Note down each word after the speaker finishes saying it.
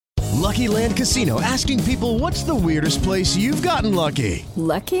Lucky Land Casino, asking people, what's the weirdest place you've gotten lucky?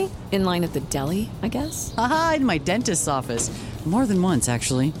 Lucky? In line at the deli, I guess? Aha, in my dentist's office. More than once,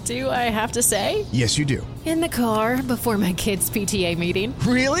 actually. Do I have to say? Yes, you do. In the car before my kids' PTA meeting.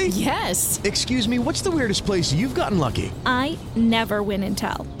 Really? Yes. Excuse me, what's the weirdest place you've gotten lucky? I never win and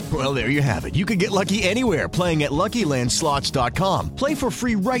tell. Well, there you have it. You can get lucky anywhere, playing at LuckyLandSlots.com. Play for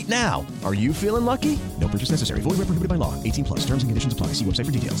free right now. Are you feeling lucky? No purchase necessary. Void where prohibited by law. 18 plus. Terms and conditions apply. See website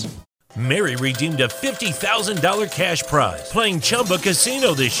for details. Mary redeemed a $50,000 cash prize playing Chumba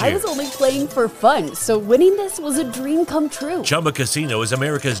Casino this year. I was only playing for fun, so winning this was a dream come true. Chumba Casino is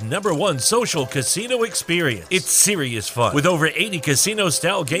America's #1 social casino experience. It's serious fun. With over 80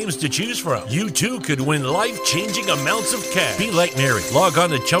 casino-style games to choose from, you too could win life-changing amounts of cash. Be like Mary. Log on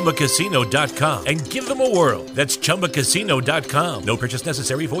to ChumbaCasino.com and give them a whirl. That's ChumbaCasino.com. No purchase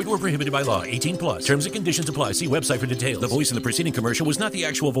necessary. Void where prohibited by law. 18 plus. Terms and conditions apply. See website for details. The voice in the preceding commercial was not the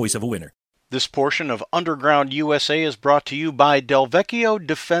actual voice of a winner. This portion of Underground USA is brought to you by Delvecchio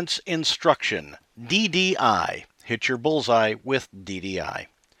Defense Instruction, DDI. Hit your bullseye with DDI.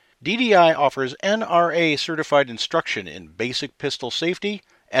 DDI offers NRA-certified instruction in basic pistol safety,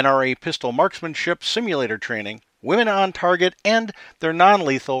 NRA pistol marksmanship simulator training, women on target, and their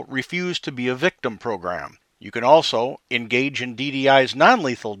non-lethal Refuse to be a Victim program. You can also engage in DDI's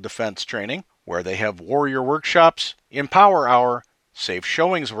non-lethal defense training, where they have warrior workshops, Empower Hour, Safe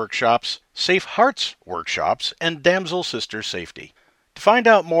Showings workshops, Safe Hearts workshops, and Damsel Sister Safety. To find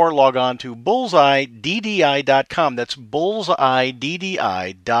out more, log on to bullseyeddi.com. That's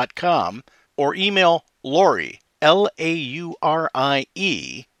bullseyeddi.com, or email Laurie, Laurie,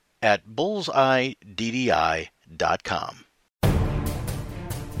 at bullseyeddi.com.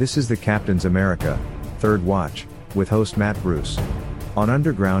 This is the Captain's America, Third Watch, with host Matt Bruce, on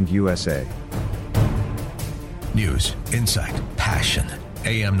Underground USA. News, insight, passion.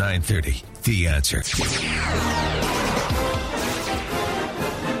 AM 930, The Answer.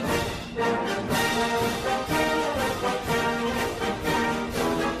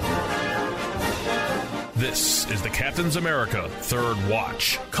 This is the Captain's America Third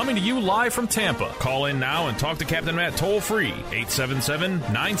Watch, coming to you live from Tampa. Call in now and talk to Captain Matt toll-free,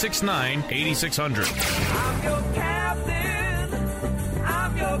 877-969-8600. I'm your captain.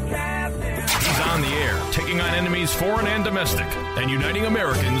 I'm your captain. He's on the air, taking on enemies foreign and domestic, and uniting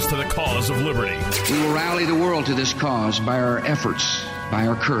Americans to the cause of liberty. We will rally the world to this cause by our efforts, by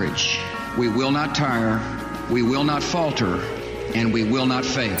our courage. We will not tire, we will not falter, and we will not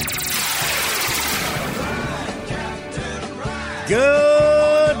fail.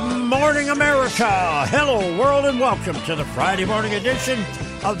 Good morning, America. Hello, world, and welcome to the Friday morning edition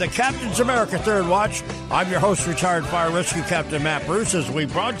of the Captain's America Third Watch. I'm your host, retired fire rescue Captain Matt Bruce, as we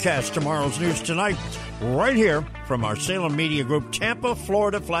broadcast tomorrow's news tonight right here from our Salem Media Group, Tampa,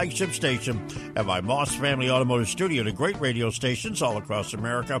 Florida flagship station at my Moss Family Automotive Studio, to great radio stations all across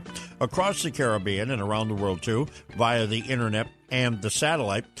America, across the Caribbean, and around the world, too, via the internet and the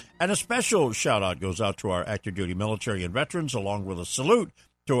satellite. And a special shout-out goes out to our active duty military and veterans, along with a salute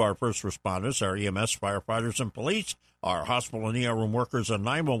to our first responders, our EMS, firefighters, and police, our hospital and ER room workers and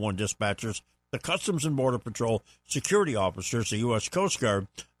 911 dispatchers, the Customs and Border Patrol, security officers, the U.S. Coast Guard,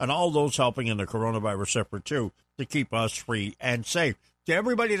 and all those helping in the coronavirus effort, too, to keep us free and safe. To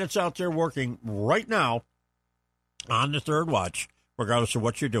everybody that's out there working right now on the Third Watch, regardless of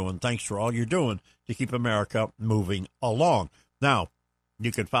what you're doing, thanks for all you're doing to keep America moving along. Now,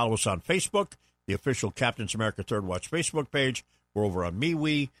 you can follow us on Facebook, the official Captain's America Third Watch Facebook page. We're over on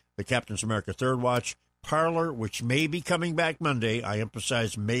MeWe, the Captain's America Third Watch, Parler, which may be coming back Monday. I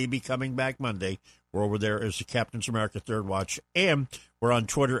emphasize may be coming back Monday. We're over there as the Captain's America Third Watch, and we're on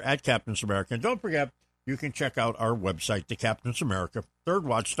Twitter at Captain's America. And don't forget, you can check out our website, the Captain's America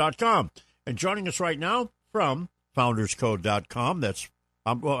ThirdWatch.com. And joining us right now from FoundersCode.com, that's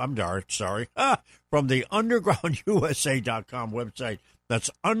from the UndergroundUSA.com website. That's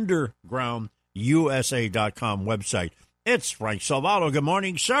UndergroundUSA.com website. It's Frank Salvato. Good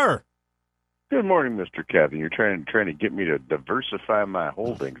morning, sir. Good morning, Mr. Captain. You're trying to get me to diversify my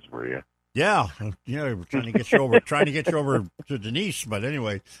holdings, were you? Yeah, we're trying to get you over, to Denise. But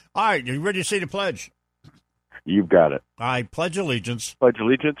anyway, all right, you ready to say the pledge? You've got it. I pledge allegiance. Pledge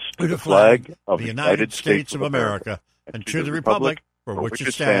allegiance to the flag of the United States of America and to the republic for which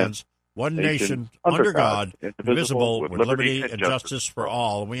it stands, one nation, under God, indivisible, with liberty and justice for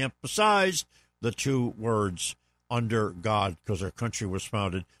all. And we emphasize the two words, under God, because our country was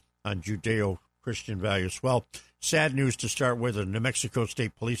founded on Judeo-Christian values. Well, sad news to start with. A New Mexico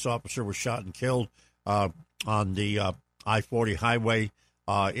State police officer was shot and killed on the I-40 highway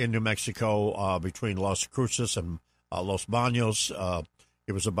in New Mexico between Las Cruces and Los Banos.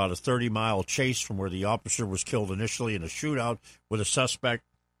 It was about a 30-mile chase from where the officer was killed initially in a shootout with a suspect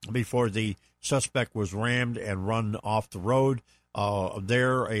before the suspect was rammed and run off the road.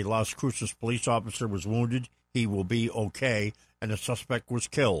 There, a Las Cruces police officer was wounded. He will be okay, and the suspect was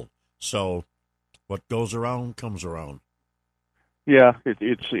killed. So what goes around comes around. Yeah,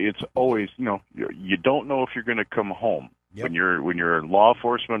 it's always, you don't know if you're going to come home. Yep. When you're in law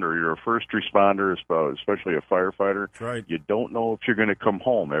enforcement or you're a first responder, especially a firefighter, that's right. You don't know if you're going to come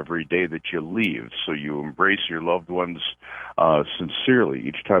home every day that you leave. So you embrace your loved ones sincerely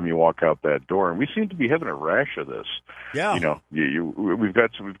each time you walk out that door. And we seem to be having a rash of this. Yeah, we've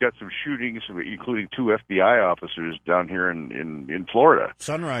got some shootings, including 2 FBI officers down here in Florida.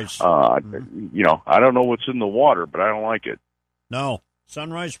 Sunrise. I don't know what's in the water, but I don't like it. No,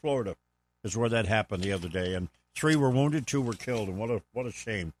 Sunrise, Florida, is where that happened the other day, and 3 were wounded, 2 were killed, and what a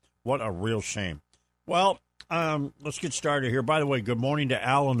shame. What a real shame. Well, let's get started here. By the way, good morning to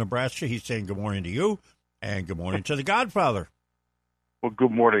Al in Nebraska. He's saying good morning to you, and good morning to the Godfather. Well,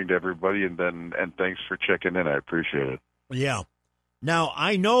 good morning to everybody, and thanks for checking in. I appreciate it. Yeah. Now,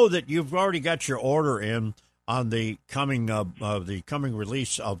 I know that you've already got your order in on the coming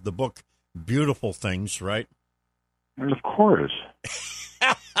release of the book Beautiful Things, right? Of course.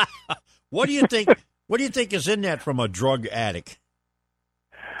 What do you think? What do you think is in that from a drug addict?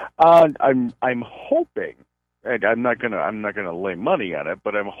 I'm hoping, and I'm not gonna lay money on it,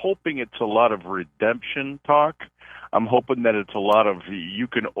 but I'm hoping it's a lot of redemption talk. I'm hoping that it's a lot of you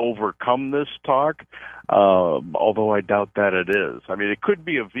can overcome this talk, although I doubt that it is. I mean, it could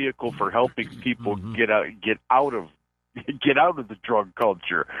be a vehicle for helping people get out of the drug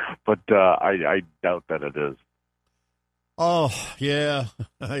culture, but I doubt that it is. Oh, yeah,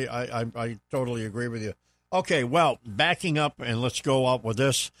 I totally agree with you. Okay, well, backing up, and let's go up with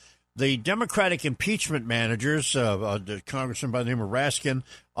this. The Democratic impeachment managers, the congressman by the name of Raskin,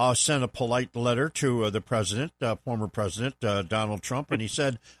 sent a polite letter to the president, former president, Donald Trump, and he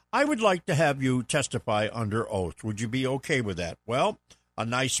said, I would like to have you testify under oath. Would you be okay with that? Well, a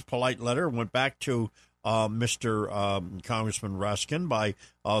nice, polite letter went back to Mr. Congressman Raskin by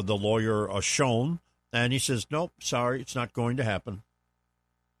the lawyer Schoen. And he says, nope, sorry, it's not going to happen.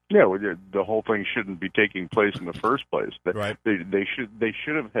 Yeah, well, the whole thing shouldn't be taking place in the first place. Right. They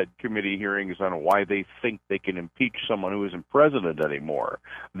should have had committee hearings on why they think they can impeach someone who isn't president anymore.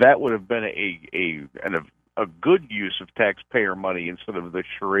 That would have been a good use of taxpayer money instead of the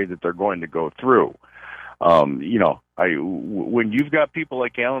charade that they're going to go through. When you've got people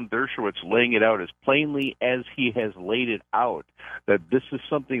like Alan Dershowitz laying it out as plainly as he has laid it out, that this is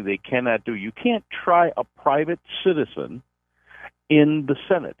something they cannot do. You can't try a private citizen in the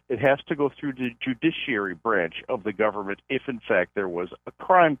Senate. It has to go through the judiciary branch of the government if, in fact, there was a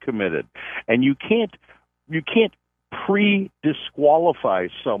crime committed. And you can't pre-disqualify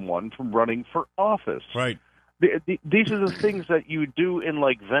someone from running for office. Right. These are the things that you do in,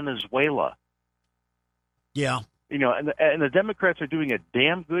 like, Venezuela. Yeah. And the Democrats are doing a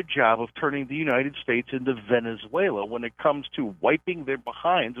damn good job of turning the United States into Venezuela when it comes to wiping their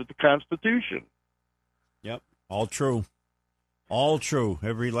behinds with the Constitution. Yep, all true. All true,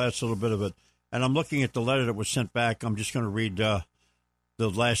 every last little bit of it. And I'm looking at the letter that was sent back. I'm just going to read the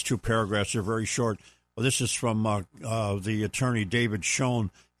last 2 paragraphs. They're very short. Well, this is from the attorney David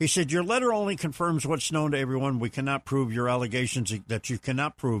Schoen. He said, your letter only confirms what's known to everyone. We cannot prove your allegations, that you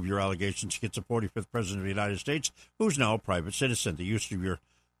cannot prove your allegations against the 45th President of the United States, who's now a private citizen. The use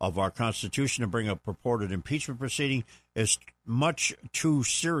of our Constitution to bring a purported impeachment proceeding is much too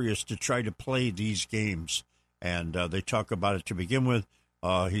serious to try to play these games. And they talk about it to begin with.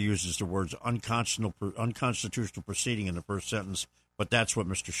 He uses the words unconstitutional proceeding in the first sentence, but that's what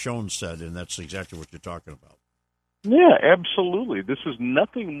Mr. Schoen said, and that's exactly what you're talking about. Yeah, absolutely. This is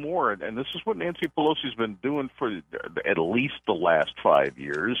nothing more, and this is what Nancy Pelosi's been doing for at least the last 5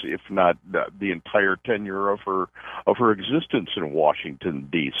 years, if not the entire tenure of her existence in Washington,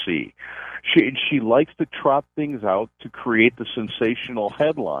 D.C. She likes to trot things out to create the sensational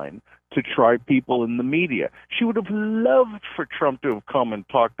headline to try people in the media. She would have loved for Trump to have come and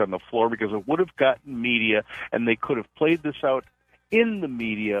talked on the floor because it would have gotten media, and they could have played this out in the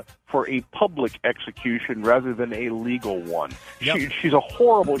media for a public execution rather than a legal one. Yep. She's a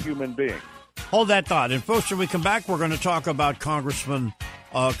horrible human being. Hold that thought. And folks, when we come back, we're going to talk about Congresswoman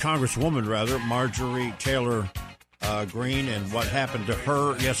Marjorie Taylor Greene and what happened to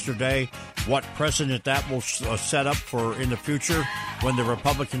her yesterday, what precedent that will set up for in the future when the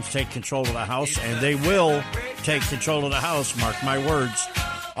Republicans take control of the House, and they will take control of the House, mark my words.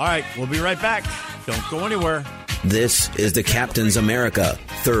 All right, we'll be right back. Don't go anywhere. This is the Captain's America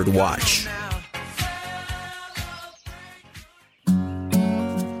Third Watch.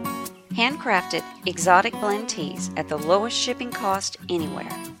 Handcrafted exotic blend teas at the lowest shipping cost anywhere.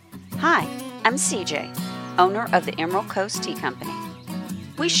 Hi, I'm CJ, owner of the Emerald Coast Tea Company.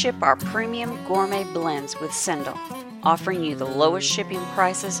 We ship our premium gourmet blends with Sendle, offering you the lowest shipping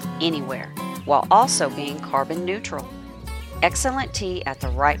prices anywhere, while also being carbon neutral. Excellent tea at the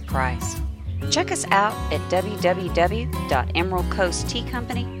right price. Check us out at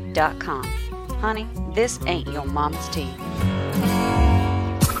www.emeraldcoastteacompany.com. Honey, this ain't your mama's tea.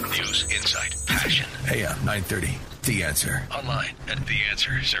 News, insight, passion. AM 930, The Answer. Online at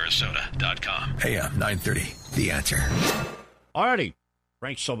theanswersarasota.com. AM 930, The Answer. Alrighty.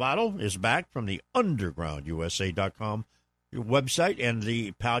 Frank Salvato is back from the undergroundusa.com website and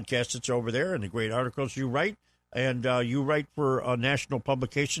the podcast that's over there and the great articles you write. And you write for a national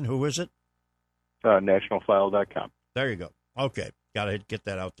publication. Who is it? Nationalfile.com. There you go. Okay. Got to get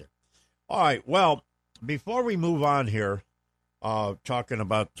that out there. All right. Well, before we move on here, talking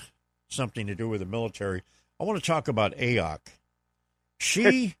about something to do with the military, I want to talk about AOC.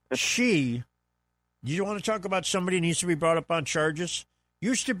 You want to talk about somebody who needs to be brought up on charges?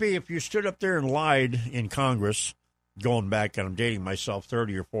 Used to be if you stood up there and lied in Congress, going back, and I'm dating myself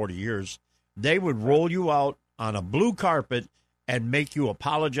 30 or 40 years, they would roll you out on a blue carpet and make you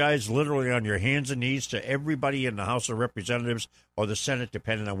apologize literally on your hands and knees to everybody in the House of Representatives or the Senate,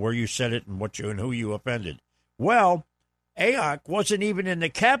 depending on where you said it and who you offended. Well, AOC wasn't even in the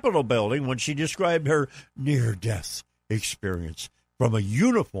Capitol building when she described her near-death experience from a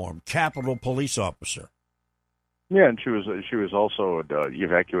uniformed Capitol police officer. Yeah, and she was also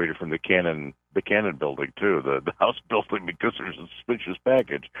evacuated from the Cannon building too, the House building, because there's a suspicious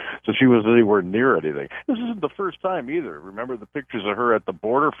package. So she wasn't anywhere near anything. This isn't the first time either. Remember the pictures of her at the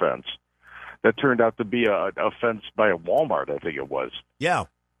border fence? That turned out to be a fence by a Walmart, I think it was. Yeah,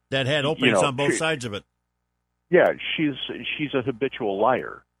 that had openings on both sides of it. Yeah, she's a habitual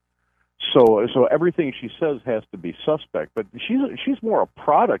liar. So everything she says has to be suspect. But she's more a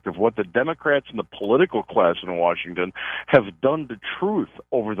product of what the Democrats and the political class in Washington have done to truth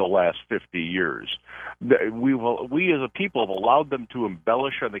over the last 50 years. We as a people have allowed them to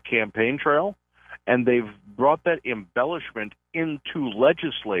embellish on the campaign trail, and they've brought that embellishment into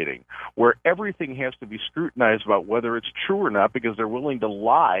legislating, where everything has to be scrutinized about whether it's true or not, because they're willing to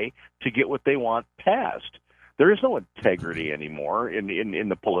lie to get what they want passed. There is no integrity anymore in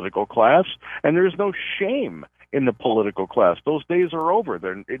the political class, and there is no shame in the political class. Those days are over.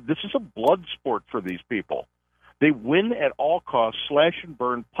 This is a blood sport for these people. They win at all costs. Slash and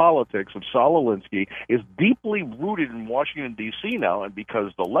burn politics of Saul Alinsky is deeply rooted in Washington, D.C. now, and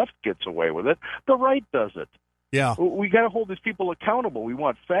because the left gets away with it, the right does it. Yeah. We got to hold these people accountable. We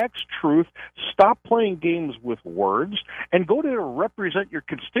want facts, truth. Stop playing games with words and go to represent your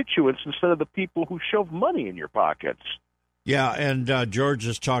constituents instead of the people who shove money in your pockets. Yeah, and George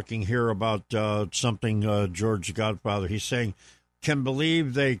is talking here about something, George the Godfather. He's saying, can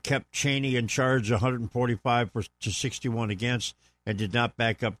believe they kept Cheney in charge 145 to 61 against and did not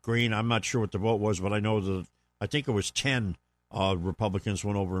back up Green. I'm not sure what the vote was, but I know I think it was 10 Republicans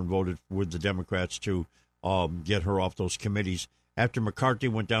went over and voted with the Democrats to get her off those committees. After McCarthy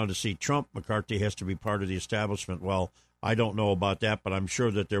went down to see Trump, McCarthy has to be part of the establishment. Well, I don't know about that, but I'm sure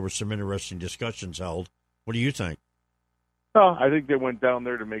that there were some interesting discussions held. What do you think? Well, I think they went down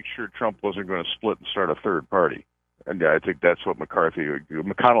there to make sure Trump wasn't going to split and start a third party. And I think that's what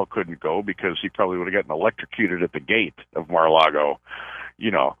McConnell couldn't go because he probably would have gotten electrocuted at the gate of Mar-a-Lago.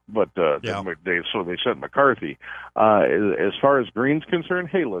 But they sent McCarthy. As far as Green's concerned,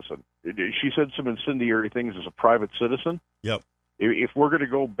 hey, listen, she said some incendiary things as a private citizen. Yep. If we're going to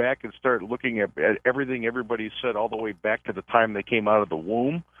go back and start looking at everything everybody said all the way back to the time they came out of the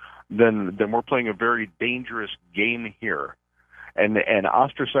womb, then we're playing a very dangerous game here. And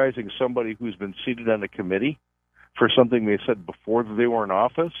ostracizing somebody who's been seated on a committee for something they said before they were in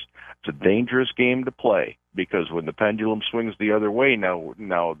office, it's a dangerous game to play because when the pendulum swings the other way, now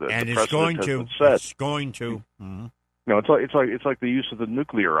the precedent has been set. It's going to. Mm-hmm. No, it's like the use of the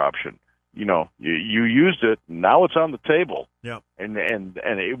nuclear option. You used it. Now it's on the table. Yeah. And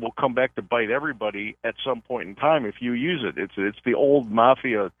it will come back to bite everybody at some point in time if you use it. It's the old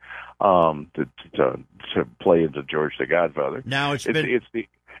mafia to play into George the Godfather. Now it's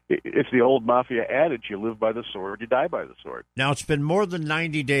the old mafia adage: you live by the sword, you die by the sword. Now it's been more than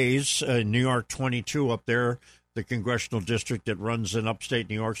 90 days. New York 22 up there, the congressional district that runs in upstate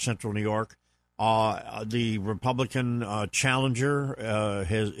New York, central New York. The Republican challenger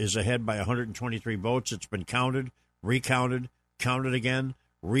is ahead by 123 votes. It's been counted, recounted, counted again,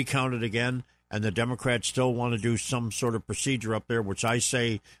 recounted again, and the Democrats still want to do some sort of procedure up there, which I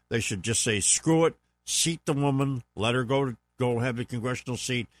say they should just say, screw it, seat the woman, let her go go have the congressional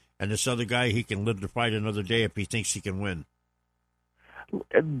seat, and this other guy, he can live to fight another day if he thinks he can win.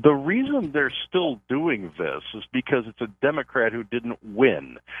 The reason they're still doing this is because it's a Democrat who didn't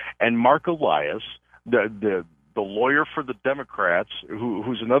win. And Mark Elias, the lawyer for the Democrats,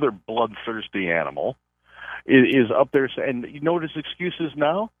 who's another bloodthirsty animal, is up there. And you know what his excuse is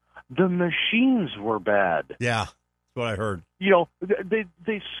now? The machines were bad. Yeah, that's what I heard. You know,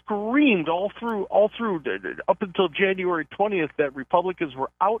 they screamed all through up until January 20th that Republicans were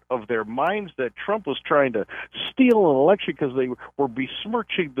out of their minds, that Trump was trying to steal an election because they were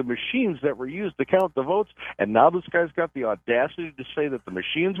besmirching the machines that were used to count the votes. And now this guy's got the audacity to say that the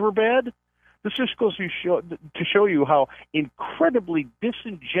machines were bad. This just goes to show you how incredibly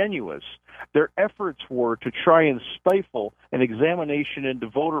disingenuous their efforts were to try and stifle an examination into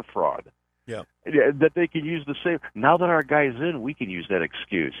voter fraud. Yeah. That they can use the same. Now that our guy's in, we can use that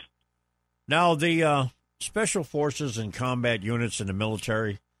excuse. Now, the special forces and combat units in the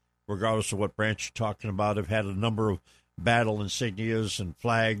military, regardless of what branch you're talking about, have had a number of battle insignias and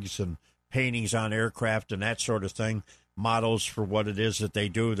flags and paintings on aircraft and that sort of thing. Mottos for what it is that they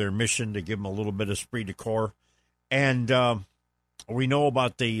do, their mission, to give them a little bit of esprit de corps. And we know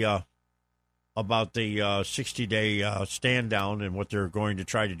about the 60-day stand down and what they're going to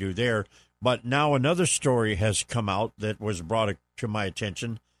try to do there. But now another story has come out that was brought to my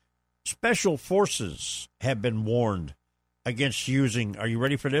attention. Special forces have been warned against using. Are you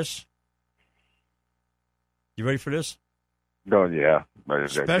ready for this? You ready for this? Oh, yeah.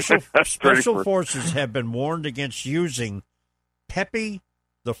 Special forces have been warned against using Pepe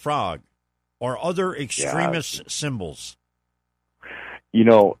the Frog or other extremist symbols. You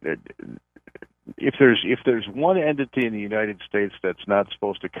know, if there's one entity in the United States that's not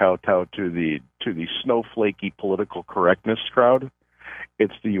supposed to kowtow to the snowflakey political correctness crowd,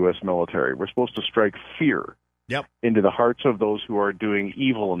 it's the U.S. military. We're supposed to strike fear into the hearts of those who are doing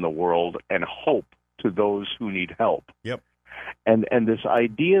evil in the world and hope to those who need help. Yep. And this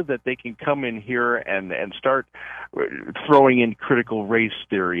idea that they can come in here and start throwing in critical race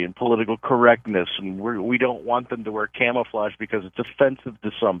theory and political correctness, and we don't want them to wear camouflage because it's offensive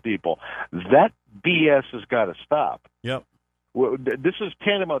to some people. That BS has got to stop. Yep. This is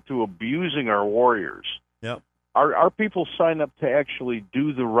tantamount to abusing our warriors. Yep. Our people sign up to actually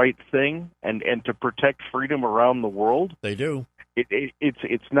do the right thing and to protect freedom around the world. They do.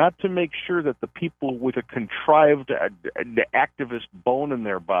 It's not to make sure that the people with a contrived activist bone in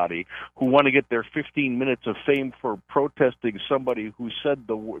their body who want to get their 15 minutes of fame for protesting somebody who said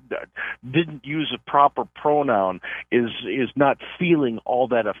didn't use a proper pronoun is not feeling all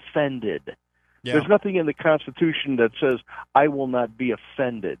that offended. Yeah. There's nothing in the Constitution that says I will not be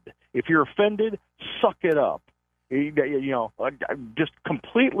offended. If you're offended, suck it up. You know, just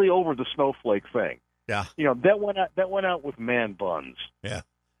completely over the snowflake thing. Yeah. You know, that went out with man buns. Yeah.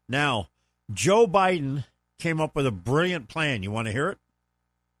 Now, Joe Biden came up with a brilliant plan. You want to hear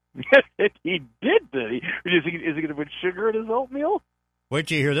it? He did. Is he going to put sugar in his oatmeal? Wait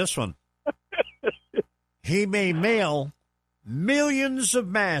till you hear this one. He may mail millions of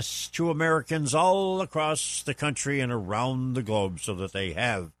masks to Americans all across the country and around the globe so that they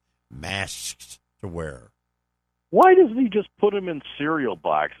have masks to wear. Why doesn't he just put them in cereal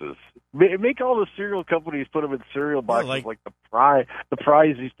boxes? Make all the cereal companies put them in cereal boxes, like the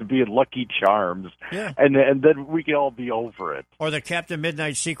prize used to be in Lucky Charms, and then we can all be over it. Or the Captain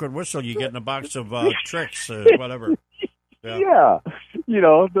Midnight Secret Whistle you get in a box of tricks, whatever. Yeah, you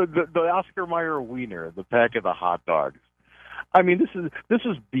know, the Oscar Mayer Wiener, the pack of the hot dogs. I mean, this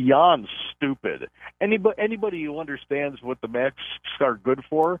is beyond stupid. Anybody who understands what the masks are good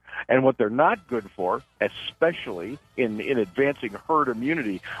for and what they're not good for, especially in advancing herd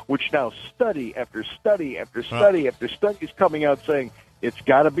immunity, which now study after study after study after study is coming out saying it's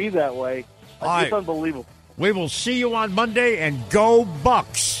got to be that way. It's unbelievable. We will see you on Monday, and go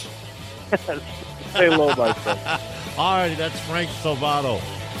Bucks. Say hello, my friend. All right, that's Frank Salvato.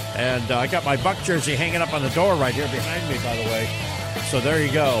 And I got my Buck jersey hanging up on the door right here behind me, by the way. So there you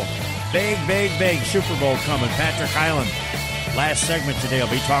go. Big Super Bowl coming. Patrick Hyland, last segment today.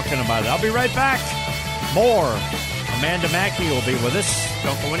 I'll be talking about it. I'll be right back. More. Amanda Mackey will be with us.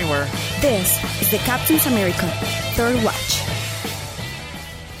 Don't go anywhere. This is the Captain's America Third Watch.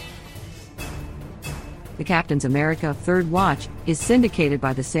 The Captain's America Third Watch is syndicated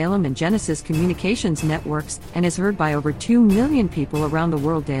by the Salem and Genesis Communications Networks and is heard by over 2 million people around the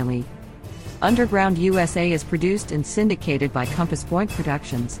world daily. Underground USA is produced and syndicated by Compass Point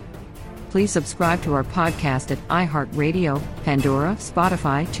Productions. Please subscribe to our podcast at iHeartRadio, Pandora,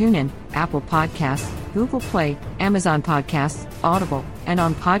 Spotify, TuneIn, Apple Podcasts, Google Play, Amazon Podcasts, Audible, and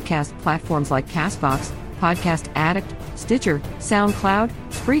on podcast platforms like Castbox, Podcast Addict, Stitcher, SoundCloud,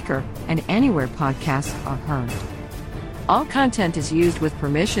 Spreaker, and anywhere podcasts are heard. All content is used with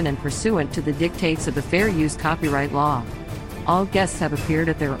permission and pursuant to the dictates of the Fair Use Copyright Law. All guests have appeared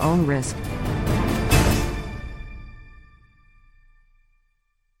at their own risk.